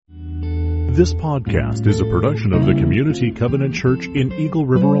This podcast is a production of the Community Covenant Church in Eagle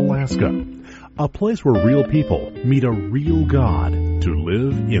River, Alaska. A place where real people meet a real God to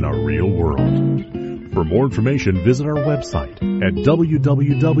live in a real world. For more information, visit our website at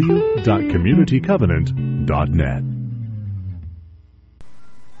www.communitycovenant.net.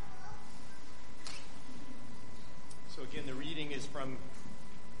 So again, the reading is from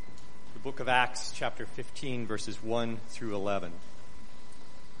the book of Acts, chapter 15, verses 1 through 11.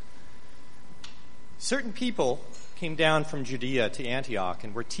 Certain people came down from Judea to Antioch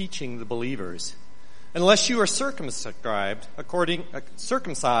and were teaching the believers, unless you are circumcised according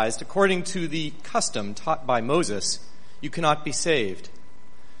to the custom taught by Moses, you cannot be saved.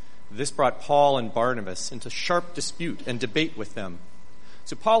 This brought Paul and Barnabas into sharp dispute and debate with them.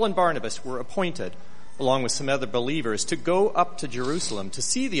 So Paul and Barnabas were appointed, along with some other believers, to go up to Jerusalem to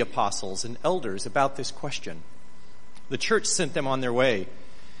see the apostles and elders about this question. The church sent them on their way,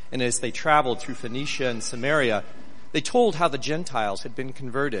 and as they traveled through Phoenicia and Samaria, they told how the Gentiles had been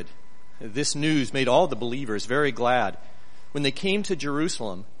converted. This news made all the believers very glad. When they came to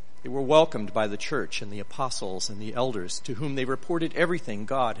Jerusalem, they were welcomed by the church and the apostles and the elders, to whom they reported everything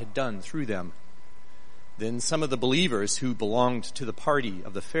God had done through them. Then some of the believers who belonged to the party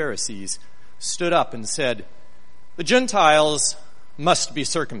of the Pharisees stood up and said, "The Gentiles must be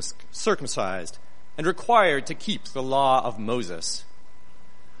circumcised and required to keep the law of Moses."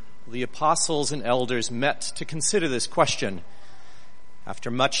 The apostles and elders met to consider this question. After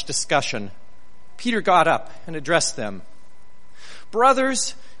much discussion, Peter got up and addressed them.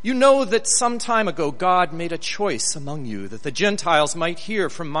 "Brothers, you know that some time ago God made a choice among you that the Gentiles might hear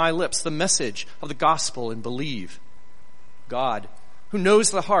from my lips the message of the gospel and believe. God, who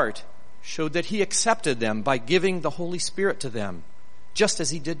knows the heart, showed that he accepted them by giving the Holy Spirit to them, just as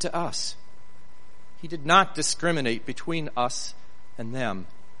he did to us. He did not discriminate between us and them,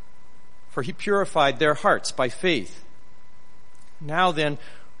 for he purified their hearts by faith. Now then,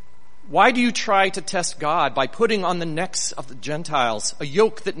 why do you try to test God by putting on the necks of the Gentiles a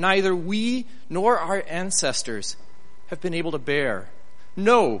yoke that neither we nor our ancestors have been able to bear?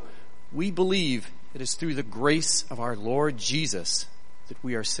 No, we believe it is through the grace of our Lord Jesus that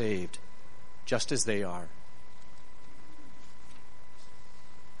we are saved, just as they are."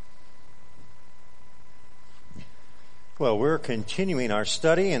 Well, we're continuing our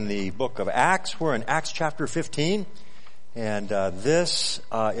study in the book of Acts. We're in Acts chapter 15, and this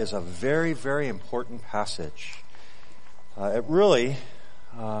is a very, very important passage. It really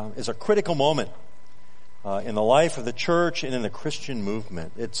is a critical moment in the life of the church and in the Christian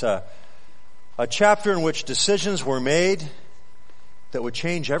movement. It's a chapter in which decisions were made that would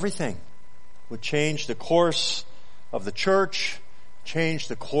change everything, would change the course of the church, change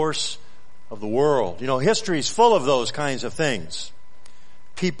the course of the world. You know, history is full of those kinds of things.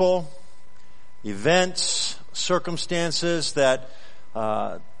 People, events, circumstances that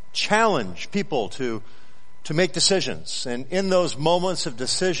challenge people to make decisions. And in those moments of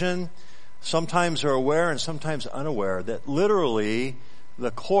decision, sometimes they're aware and sometimes unaware that literally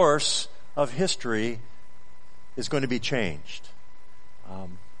the course of history is going to be changed.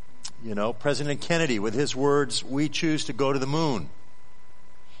 President Kennedy, with his words, "We choose to go to the moon."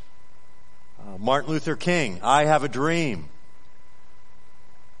 Martin Luther King, "I have a dream."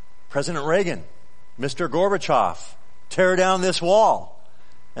 President Reagan, Mr. Gorbachev, "Tear down this wall."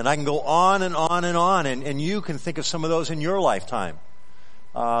 And I can go on and on and on, and you can think of some of those in your lifetime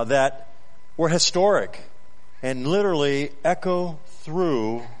that were historic and literally echo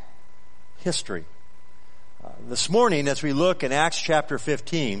through history. This morning, as we look in Acts chapter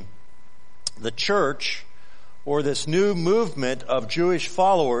 15, the church, or this new movement of Jewish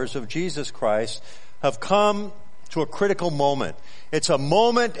followers of Jesus Christ, have come to a critical moment. It's a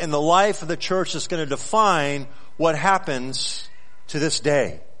moment in the life of the church that's going to define what happens to this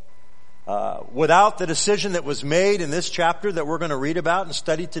day. Without the decision that was made in this chapter that we're going to read about and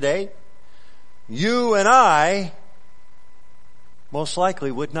study today, you and I most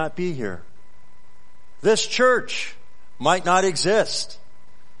likely would not be here. This church might not exist.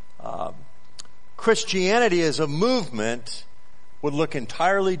 Christianity as a movement would look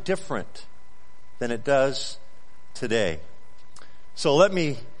entirely different than it does today. So let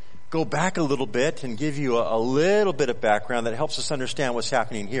me go back a little bit and give you a little bit of background that helps us understand what's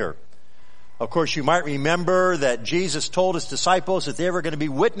happening here. Of course, you might remember that Jesus told his disciples that they were going to be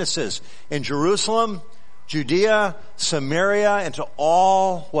witnesses in Jerusalem, Judea, Samaria, and to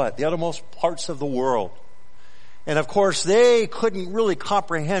all, the uttermost parts of the world. And of course, they couldn't really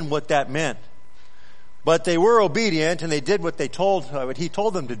comprehend what that meant. But they were obedient and they did what he told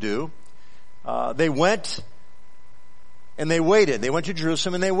them to do. They went and they waited. They went to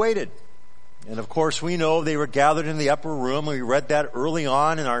Jerusalem and they waited. And of course we know they were gathered in the upper room. We read that early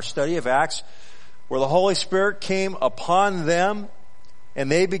on in our study of Acts, where the Holy Spirit came upon them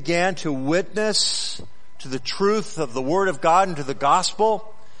and they began to witness to the truth of the Word of God and to the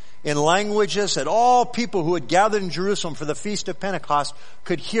gospel in languages that all people who had gathered in Jerusalem for the Feast of Pentecost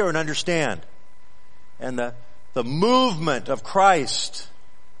could hear and understand. And the movement of Christ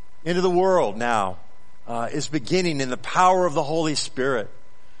into the world now is beginning in the power of the Holy Spirit.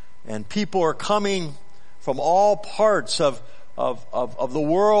 And people are coming from all parts of the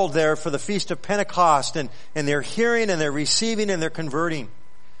world there for the Feast of Pentecost, and they're hearing and they're receiving and they're converting.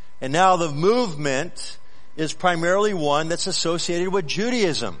 And now the movement is primarily one that's associated with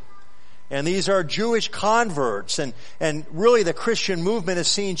Judaism. And these are Jewish converts, and really the Christian movement is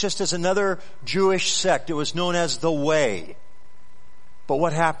seen just as another Jewish sect. It was known as the Way. But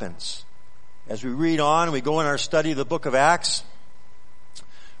what happens? As we read on, we go in our study of the book of Acts,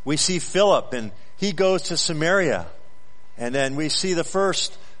 we see Philip, and he goes to Samaria. And then we see the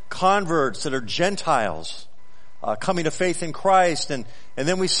first converts that are Gentiles coming to faith in Christ. And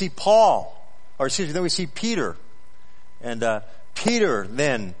then we see then we see Peter. And Peter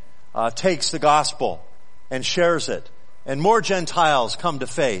then takes the gospel and shares it. And more Gentiles come to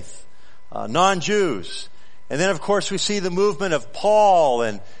faith, non-Jews. And then of course we see the movement of Paul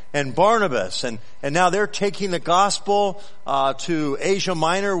and Barnabas, and now they're taking the gospel to Asia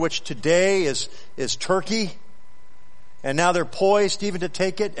Minor, which today is Turkey. And now they're poised even to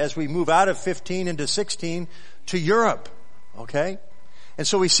take it as we move out of 15 into 16 to Europe. Okay? And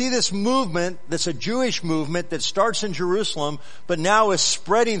so we see this movement that's a Jewish movement that starts in Jerusalem, but now is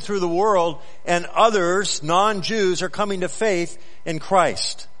spreading through the world, and others, non-Jews, are coming to faith in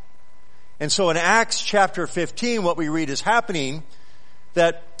Christ. And so in Acts chapter 15, what we read is happening,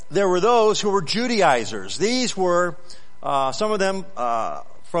 that there were those who were Judaizers. These were, some of them,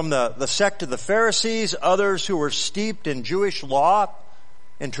 from the sect of the Pharisees, others who were steeped in Jewish law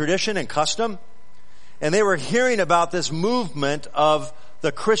and tradition and custom. And they were hearing about this movement of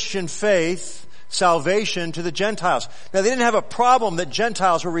the Christian faith, salvation to the Gentiles. Now they didn't have a problem that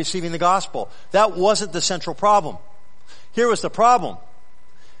Gentiles were receiving the gospel. That wasn't the central problem. Here was the problem.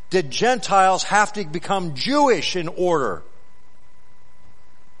 Did Gentiles have to become Jewish in order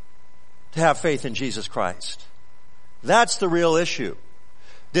to have faith in Jesus Christ? That's the real issue.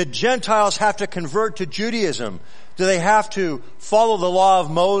 Did Gentiles have to convert to Judaism? Do they have to follow the law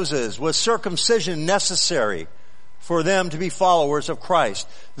of Moses? Was circumcision necessary for them to be followers of Christ?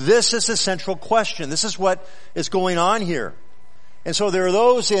 This is the central question. This is what is going on here. And so there are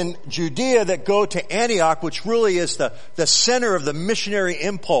those in Judea that go to Antioch, which really is the center of the missionary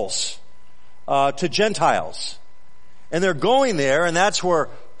impulse to Gentiles. And they're going there, and that's where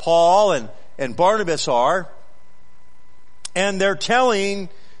Paul and Barnabas are. And they're telling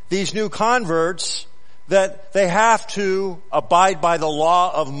these new converts that they have to abide by the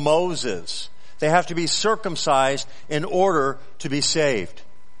law of Moses. They have to be circumcised in order to be saved.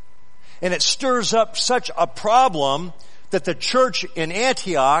 And it stirs up such a problem that the church in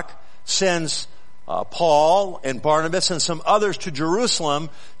Antioch sends Paul and Barnabas and some others to Jerusalem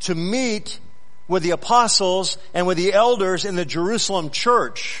to meet with the apostles and with the elders in the Jerusalem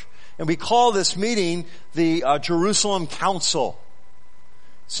church. And we call this meeting the Jerusalem Council.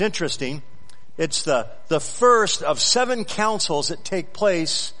 It's interesting. It's the first of 7 councils that take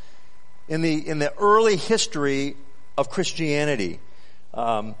place in the early history of Christianity.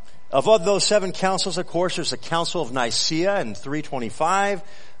 Of those 7 councils, of course, there's the Council of Nicaea in 325.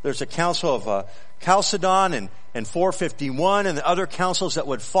 There's a Council of Chalcedon in 451, and the other councils that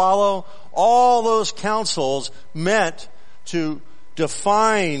would follow. All those councils meant to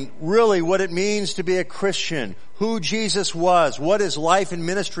define really what it means to be a Christian, who Jesus was, what his life and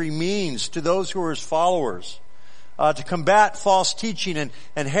ministry means to those who are his followers, to combat false teaching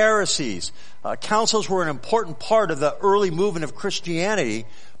and heresies. Councils were an important part of the early movement of Christianity,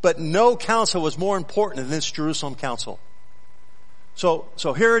 but no council was more important than this Jerusalem council.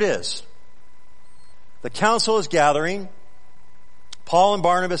 So here it is. The council is gathering. Paul and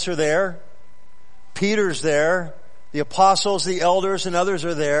Barnabas are there. Peter's there. The apostles, the elders, and others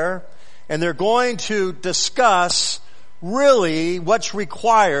are there. And they're going to discuss really what's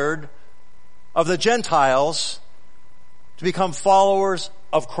required of the Gentiles to become followers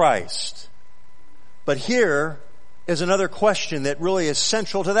of Christ. But here is another question that really is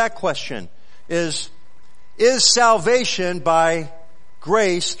central to that question. Is salvation by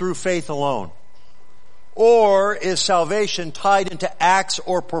grace through faith alone? Or is salvation tied into acts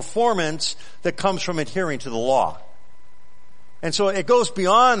or performance that comes from adhering to the law? And so it goes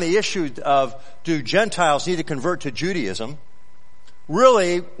beyond the issue of, do Gentiles need to convert to Judaism?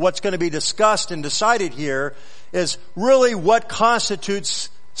 really what's going to be discussed and decided here is really what constitutes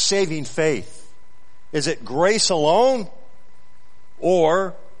saving faith. Is it grace alone,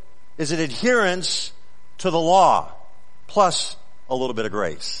 or is it adherence to the law plus a little bit of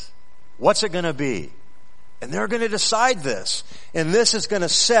grace? What's it going to be? And they're going to decide this. And this is going to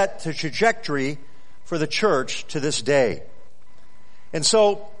set the trajectory for the church to this day. And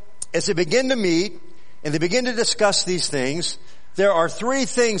so, as they begin to meet and they begin to discuss these things, there are three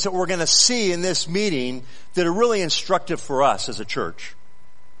things that we're going to see in this meeting that are really instructive for us as a church.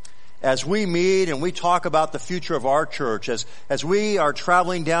 As we meet and we talk about the future of our church, as we are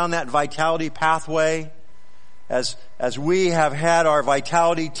traveling down that vitality pathway, as we have had our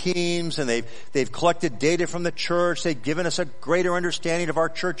vitality teams and they've collected data from the church, they've given us a greater understanding of our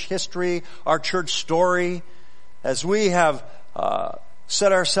church history, our church story, as we have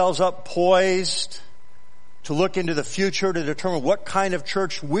set ourselves up poised to look into the future to determine what kind of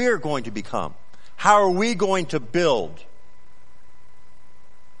church we're going to become. How are we going to build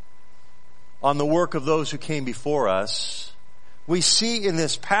on the work of those who came before us? We see in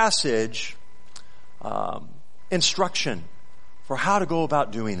this passage instruction for how to go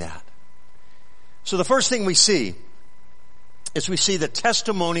about doing that. So the first thing we see is we see the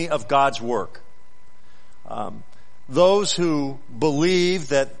testimony of God's work. Those who believe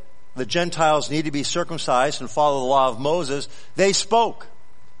that the Gentiles need to be circumcised and follow the law of Moses, they spoke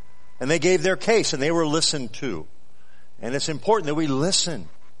and they gave their case and they were listened to. And it's important that we listen.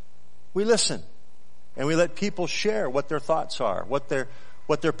 We listen and we let people share what their thoughts are, what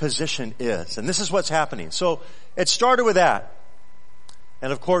their position is. And this is what's happening. So it started with that.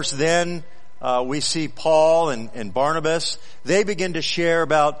 And of course then we see Paul and Barnabas. They begin to share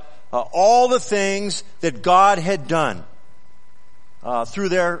about all the things that God had done through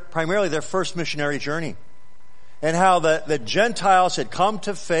primarily their first missionary journey. And how the Gentiles had come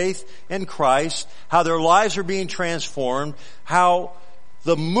to faith in Christ, how their lives are being transformed, how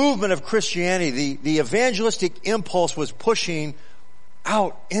the movement of Christianity, the evangelistic impulse was pushing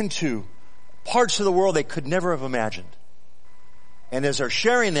out into parts of the world they could never have imagined. And as they're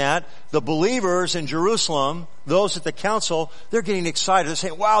sharing that, the believers in Jerusalem, those at the council, they're getting excited. They're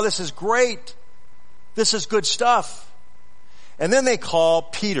saying, wow, this is great. This is good stuff. And then they call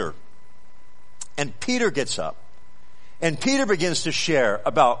Peter. And Peter gets up. And Peter begins to share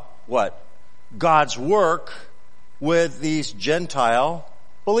about what? God's work with these Gentile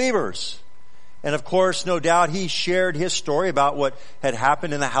believers. And of course, no doubt, he shared his story about what had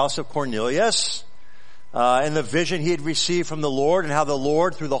happened in the house of Cornelius, and the vision he had received from the Lord, and how the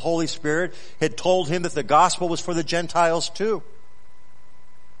Lord, through the Holy Spirit, had told him that the gospel was for the Gentiles too.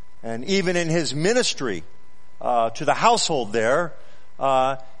 And even in his ministry to the household there,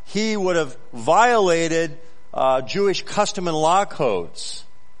 he would have violated Jewish custom and law codes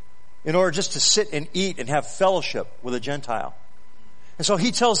in order just to sit and eat and have fellowship with a Gentile. And so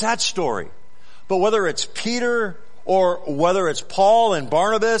he tells that story. But whether it's Peter or whether it's Paul and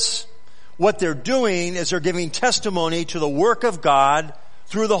Barnabas, what they're doing is they're giving testimony to the work of God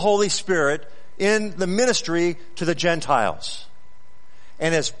through the Holy Spirit in the ministry to the Gentiles.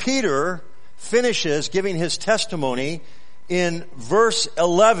 And as Peter finishes giving his testimony, in verse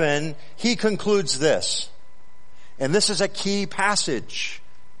 11, he concludes this. And this is a key passage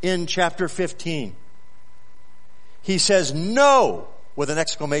in chapter 15. He says, "No," with an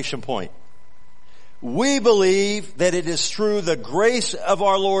exclamation point. "We believe that it is through the grace of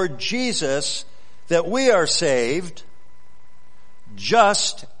our Lord Jesus that we are saved,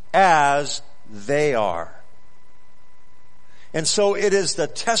 just as they are." And so it is the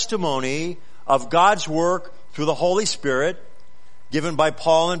testimony of God's work through the Holy Spirit, given by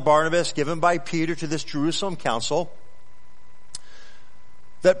Paul and Barnabas, given by Peter to this Jerusalem council,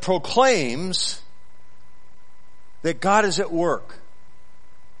 that proclaims that God is at work.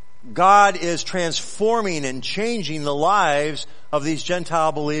 God is transforming and changing the lives of these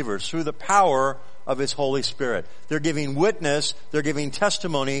Gentile believers through the power of His Holy Spirit. They're giving witness, they're giving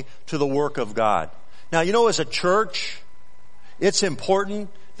testimony to the work of God. Now, you know, as a church, it's important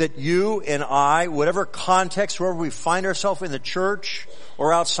that you and I, whatever context, wherever we find ourselves in the church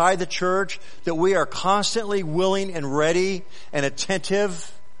or outside the church, that we are constantly willing and ready and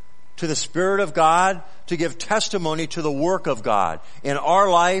attentive to the Spirit of God to give testimony to the work of God in our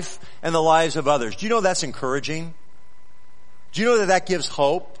life and the lives of others. Do you know that's encouraging? Do you know that that gives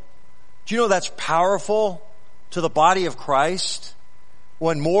hope? Do you know that's powerful to the body of Christ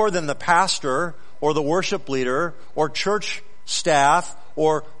when more than the pastor or the worship leader or church staff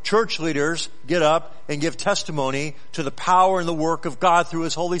or church leaders get up and give testimony to the power and the work of God through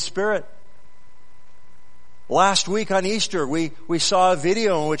His Holy Spirit? Last week on Easter, we saw a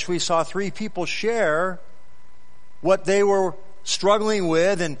video in which we saw 3 people share what they were struggling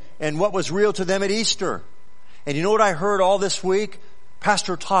with and what was real to them at Easter. And you know what I heard all this week?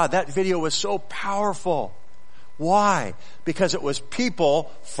 Pastor Todd, that video was so powerful. Why? Because it was people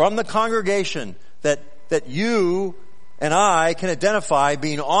from the congregation that you and I can identify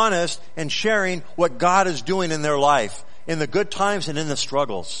being honest and sharing what God is doing in their life, in the good times and in the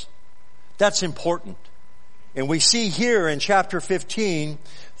struggles. That's important. And we see here in chapter 15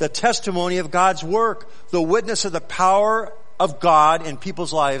 the testimony of God's work, the witness of the power of God in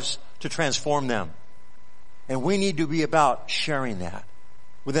people's lives to transform them. And we need to be about sharing that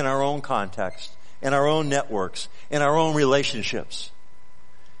within our own context, in our own networks, in our own relationships.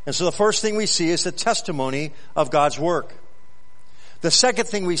 And so the first thing we see is the testimony of God's work. The second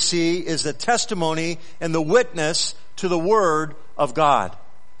thing we see is the testimony and the witness to the Word of God.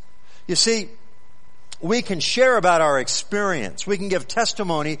 You see, we can share about our experience. We can give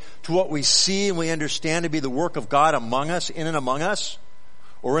testimony to what we see and we understand to be the work of God among us, in and among us,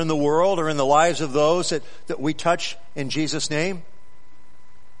 or in the world, or in the lives of those that we touch in Jesus' name.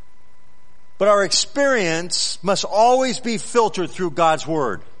 But our experience must always be filtered through God's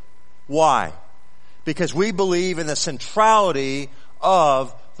Word. Why? Because we believe in the centrality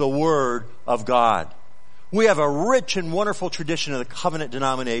of the Word of God. We have a rich and wonderful tradition of the covenant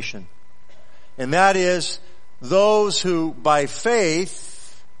denomination. And that is those who, by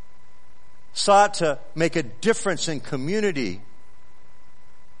faith, sought to make a difference in community,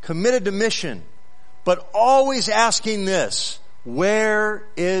 committed to mission, but always asking this, where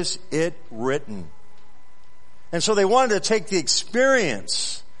is it written? And so they wanted to take the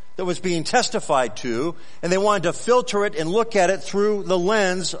experience that was being testified to, and they wanted to filter it and look at it through the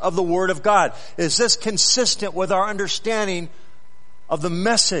lens of the Word of God. Is this consistent with our understanding of the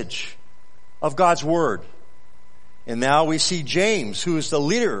message of God's Word? And now we see James, who is the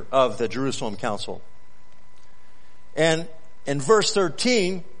leader of the Jerusalem Council. And in verse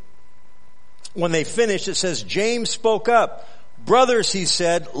 13, when they finished, it says, James spoke up. Brothers, he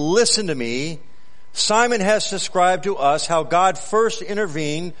said, listen to me. Simon has described to us how God first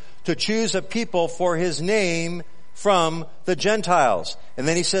intervened to choose a people for his name from the Gentiles. And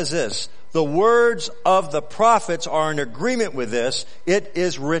then he says this, the words of the prophets are in agreement with this. It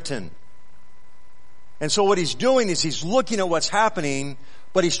is written. And so what he's doing is he's looking at what's happening,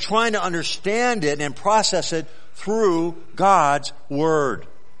 but he's trying to understand it and process it through God's Word.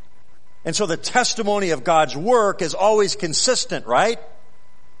 And so the testimony of God's work is always consistent, right?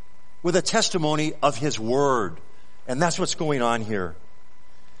 With a testimony of His Word. And that's what's going on here.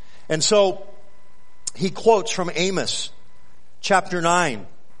 And so he quotes from Amos chapter 9,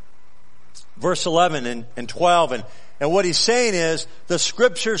 verse 11 and 12. And what he's saying is the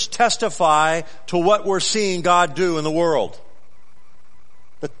Scriptures testify to what we're seeing God do in the world.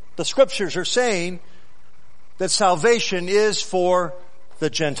 The Scriptures are saying that salvation is for the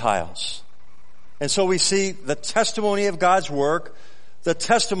Gentiles. And so we see the testimony of God's work, the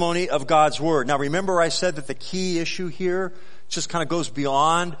testimony of God's Word. Now remember I said that the key issue here just kind of goes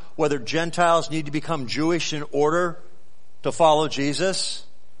beyond whether Gentiles need to become Jewish in order to follow Jesus.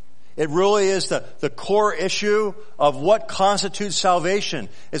 It really is the core issue of what constitutes salvation.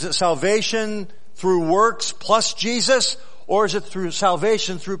 Is it salvation through works plus Jesus, or is it through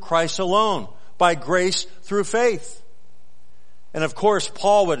salvation through Christ alone, by grace through faith? And of course,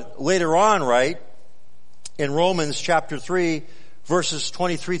 Paul would later on write in Romans chapter 3, verses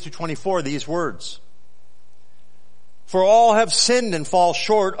 23 through 24, these words. For all have sinned and fall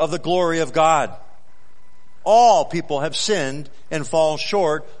short of the glory of God. All people have sinned and fall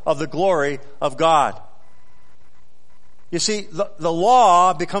short of the glory of God. You see, the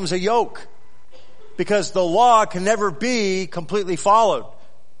law becomes a yoke because the law can never be completely followed.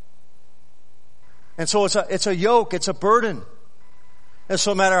 And so it's a yoke, it's a burden. And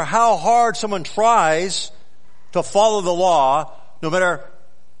so no matter how hard someone tries to follow the law, no matter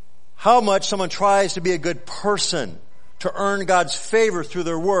how much someone tries to be a good person, to earn God's favor through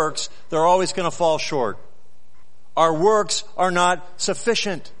their works, they're always going to fall short. Our works are not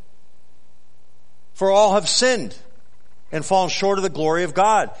sufficient. For all have sinned and fallen short of the glory of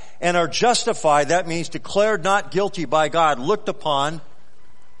God and are justified. That means declared not guilty by God, looked upon,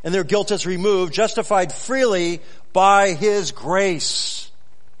 and their guilt is removed, justified freely by His grace.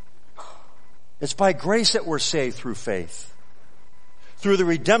 It's by grace that we're saved through faith, through the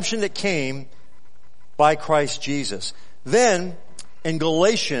redemption that came by Christ Jesus. Then, in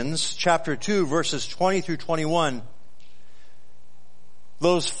Galatians chapter 2, verses 20 through 21,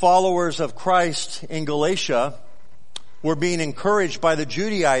 those followers of Christ in Galatia were being encouraged by the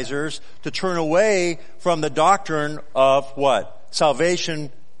Judaizers to turn away from the doctrine of what?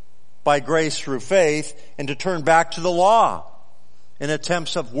 Salvation by grace through faith, and to turn back to the law in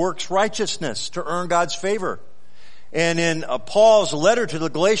attempts of works righteousness to earn God's favor. And in Paul's letter to the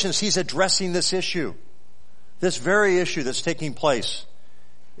Galatians, he's addressing this issue, this very issue that's taking place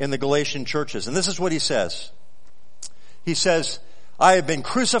in the Galatian churches. And this is what he says. He says, I have been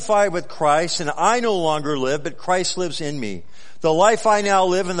crucified with Christ, and I no longer live, but Christ lives in me. The life I now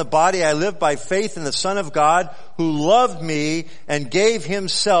live in the body, I live by faith in the Son of God, who loved me and gave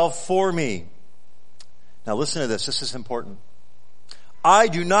himself for me. Now listen to this. This is important. I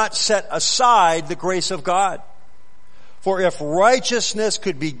do not set aside the grace of God. For if righteousness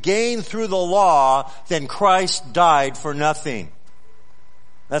could be gained through the law, then Christ died for nothing.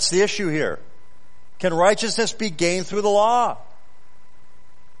 That's the issue here. Can righteousness be gained through the law?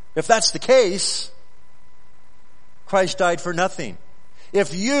 If that's the case, Christ died for nothing.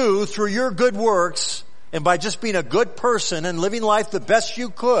 If you, through your good works, and by just being a good person and living life the best you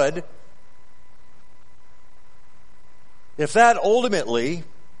could, if that ultimately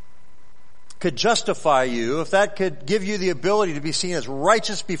could justify you, if that could give you the ability to be seen as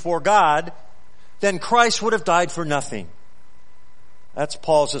righteous before God, then Christ would have died for nothing. That's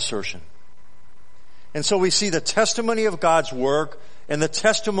Paul's assertion. And so we see the testimony of God's work and the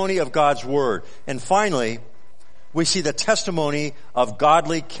testimony of God's word. And finally, we see the testimony of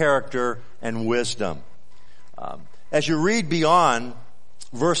godly character and wisdom. As you read beyond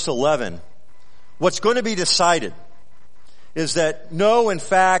verse 11, what's going to be decided is that no, in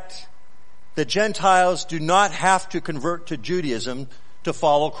fact, the Gentiles do not have to convert to Judaism to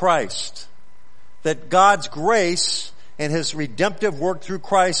follow Christ. That God's grace and his redemptive work through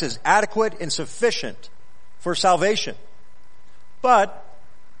Christ is adequate and sufficient for salvation. But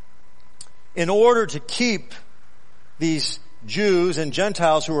in order to keep these Jews and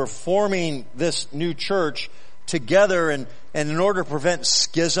Gentiles who are forming this new church together and in order to prevent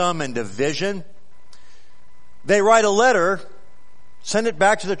schism and division, they write a letter, send it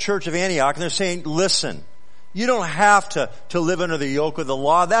back to the church of Antioch, and they're saying, listen, you don't have to live under the yoke of the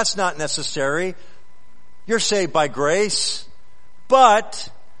law. That's not necessary. You're saved by grace. But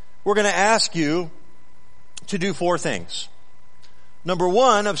we're going to ask you to do 4 things. Number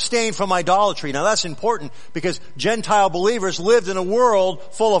 1, abstain from idolatry. Now that's important because Gentile believers lived in a world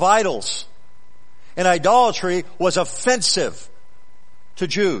full of idols. And idolatry was offensive to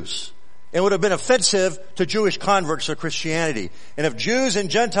Jews. It would have been offensive to Jewish converts to Christianity. And if Jews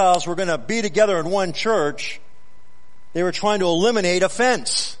and Gentiles were going to be together in one church, they were trying to eliminate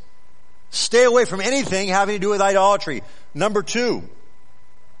offense. Stay away from anything having to do with idolatry. Number 2,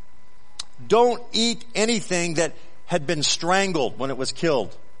 don't eat anything that had been strangled when it was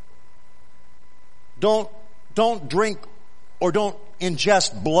killed. Don't drink or don't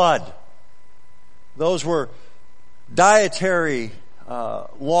ingest blood. Those were dietary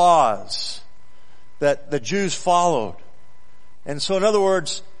laws that the Jews followed. And so in other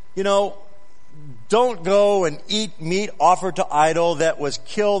words, don't go and eat meat offered to idol that was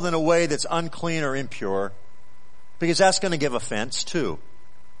killed in a way that's unclean or impure, because that's going to give offense too.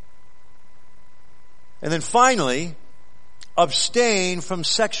 And then finally, abstain from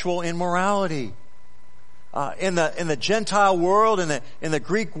sexual immorality. In the Gentile world, in the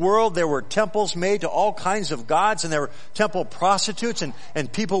Greek world, there were temples made to all kinds of gods, and there were temple prostitutes,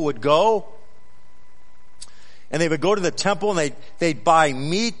 and people would go. And they would go to the temple and they'd buy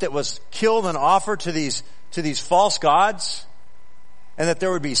meat that was killed and offered to these false gods. And that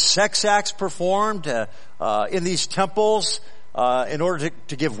there would be sex acts performed in these temples in order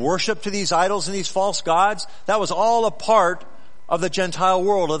to give worship to these idols and these false gods. That was all a part of the Gentile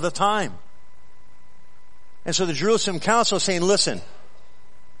world of the time. And so the Jerusalem Council is saying, listen,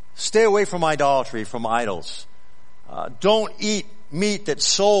 stay away from idolatry, from idols. Don't eat meat that's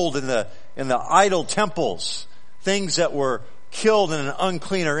sold in the idol temples, things that were killed in an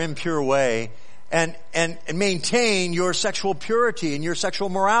unclean or impure way, and maintain your sexual purity and your sexual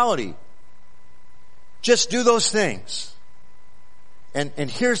morality. Just do those things. And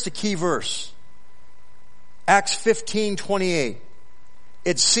here's the key verse. Acts 15:28.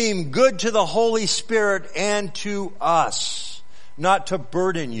 It seemed good to the Holy Spirit and to us not to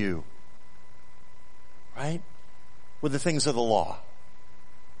burden you, right, with the things of the law,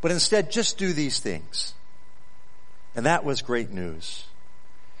 but instead just do these things. And that was great news.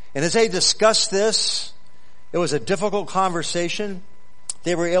 And as they discussed this, it was a difficult conversation.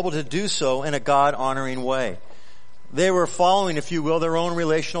 They were able to do so in a God-honoring way. They were following, if you will, their own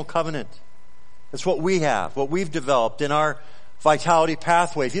relational covenant. That's what we have, what we've developed in our Vitality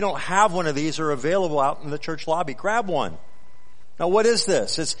Pathway. If you don't have one of these, they're available out in the church lobby. Grab one. Now what is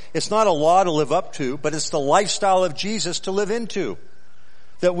this? It's not a law to live up to, but it's the lifestyle of Jesus to live into.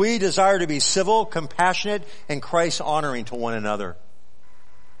 That we desire to be civil, compassionate, and Christ-honoring to one another.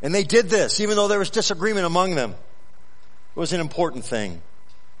 And they did this, even though there was disagreement among them. It was an important thing.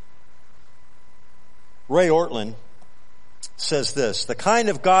 Ray Ortlund says this: the kind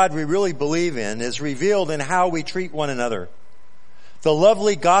of God we really believe in is revealed in how we treat one another. The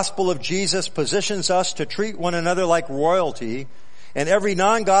lovely gospel of Jesus positions us to treat one another like royalty, and every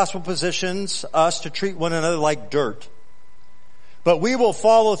non-gospel positions us to treat one another like dirt. But we will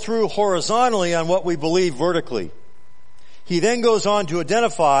follow through horizontally on what we believe vertically. He then goes on to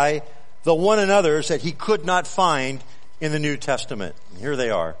identify the one another's that he could not find in the New Testament. And here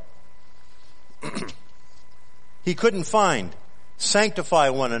they are. He couldn't find sanctify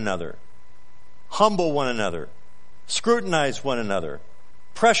one another, humble one another, scrutinize one another,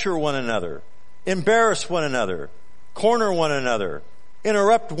 pressure one another, embarrass one another, corner one another,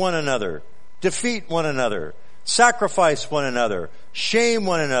 interrupt one another, defeat one another, sacrifice one another, shame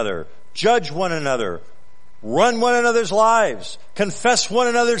one another, judge one another, run one another's lives, confess one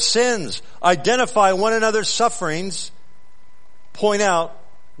another's sins, identify one another's sufferings, point out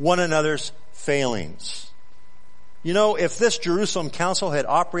one another's failings. You know, if this Jerusalem council had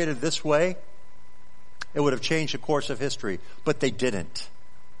operated this way, it would have changed the course of history. But they didn't.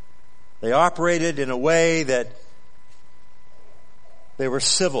 They operated in a way that they were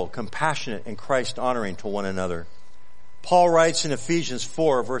civil, compassionate, and Christ-honoring to one another. Paul writes in Ephesians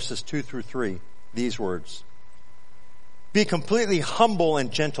 4, verses 2 through 3, these words: be completely humble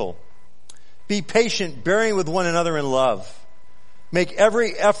and gentle. Be patient, bearing with one another in love. Make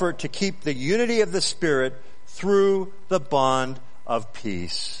every effort to keep the unity of the Spirit through the bond of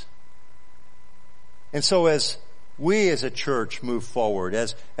peace. And so as we as a church move forward,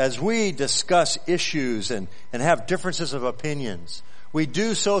 as we discuss issues and have differences of opinions, we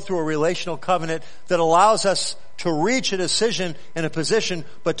do so through a relational covenant that allows us to reach a decision and a position,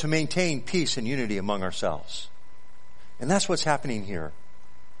 but to maintain peace and unity among ourselves. And that's what's happening here.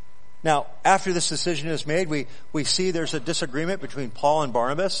 Now, after this decision is made, we see there's a disagreement between Paul and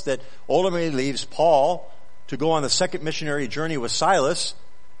Barnabas that ultimately leaves Paul to go on the second missionary journey with Silas.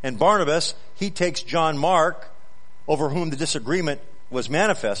 And Barnabas, he takes John Mark, over whom the disagreement was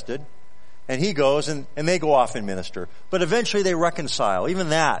manifested, and he goes and they go off and minister. But eventually they reconcile. Even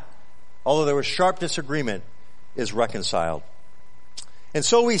that, although there was sharp disagreement, is reconciled. And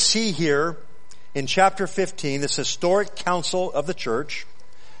so we see here in chapter 15, this historic council of the church,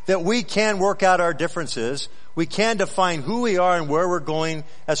 that we can work out our differences. We can define who we are and where we're going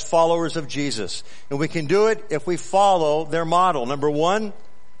as followers of Jesus. And we can do it if we follow their model. Number one,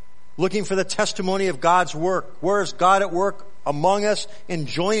 looking for the testimony of God's work. Where is God at work among us and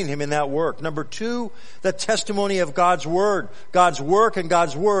joining Him in that work? Number two, the testimony of God's Word. God's work and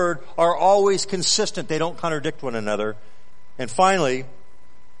God's Word are always consistent. They don't contradict one another. And finally,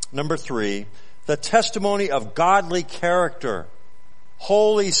 number three, the testimony of godly character,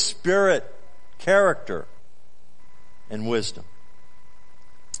 Holy Spirit character, and wisdom.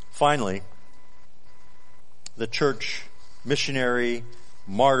 Finally, the church missionary,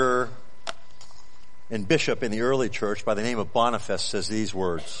 martyr, and bishop in the early church by the name of Boniface says these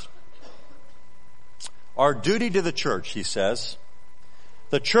words: our duty to the church, he says,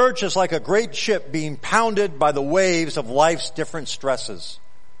 the church is like a great ship being pounded by the waves of life's different stresses.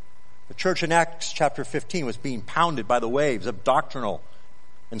 The church in Acts chapter 15 was being pounded by the waves of doctrinal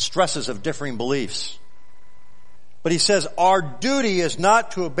and stresses of differing beliefs. But he says, our duty is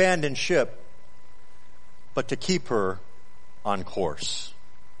not to abandon ship, but to keep her on course.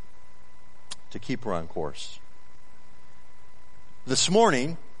 To keep her on course. This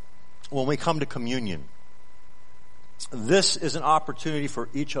morning, when we come to communion, this is an opportunity for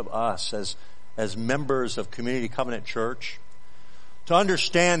each of us as members of Community Covenant Church to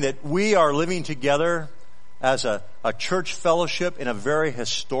understand that we are living together as a church fellowship in a very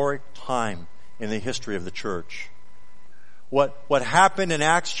historic time in the history of the church. What happened in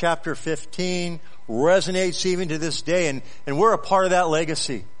Acts chapter 15 resonates even to this day, and we're a part of that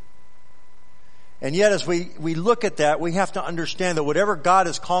legacy. And yet as we look at that, we have to understand that whatever God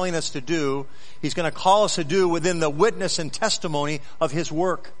is calling us to do, He's going to call us to do within the witness and testimony of His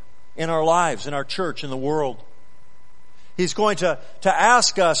work in our lives, in our church, in the world. He's going to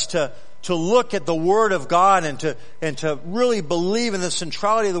ask us to look at the Word of God and to really believe in the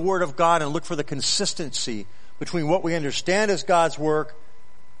centrality of the Word of God and look for the consistency between what we understand as God's work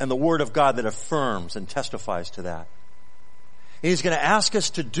and the Word of God that affirms and testifies to that. And He's going to ask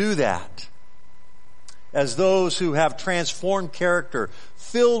us to do that as those who have transformed character,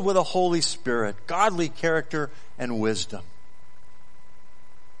 filled with the Holy Spirit, godly character and wisdom.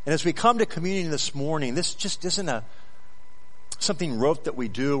 And as we come to communion this morning, this just isn't something rote that we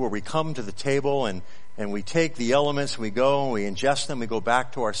do where we come to the table and we take the elements and we go and we ingest them, we go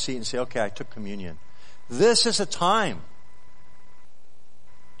back to our seat and say, okay, I took communion. This is a time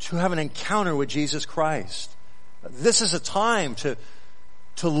to have an encounter with Jesus Christ. This is a time to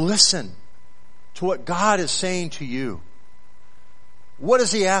listen to what God is saying to you. What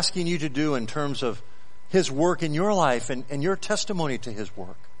is He asking you to do in terms of His work in your life and your testimony to His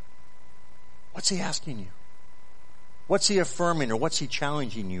work? What's He asking you? What's He affirming or what's He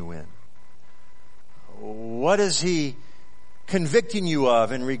challenging you in? What is He convicting you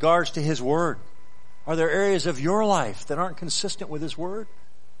of in regards to His Word? Are there areas of your life that aren't consistent with His Word?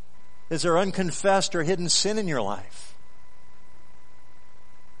 Is there unconfessed or hidden sin in your life?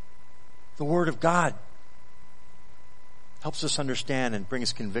 The Word of God helps us understand and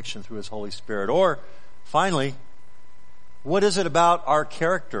brings conviction through His Holy Spirit. Or, finally, what is it about our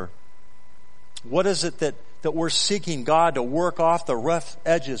character? What is it that we're seeking God to work off the rough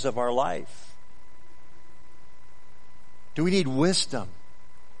edges of our life? Do we need wisdom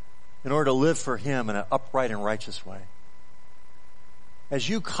in order to live for Him in an upright and righteous way? As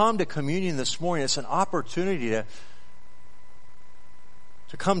you come to communion this morning, it's an opportunity to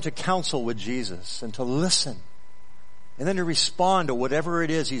come to counsel with Jesus and to listen and then to respond to whatever it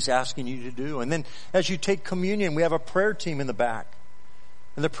is He's asking you to do. And then as you take communion, we have a prayer team in the back.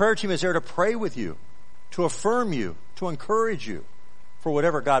 And the prayer team is there to pray with you, to affirm you, to encourage you for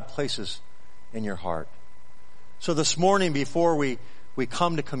whatever God places in your heart. So this morning, before we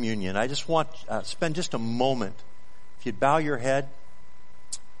come to communion, I just want to spend just a moment. If you'd bow your head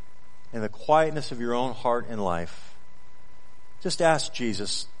in the quietness of your own heart and life, just ask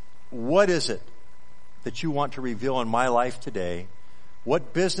Jesus, what is it that you want to reveal in my life today?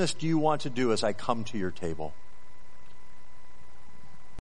 What business do you want to do as I come to your table?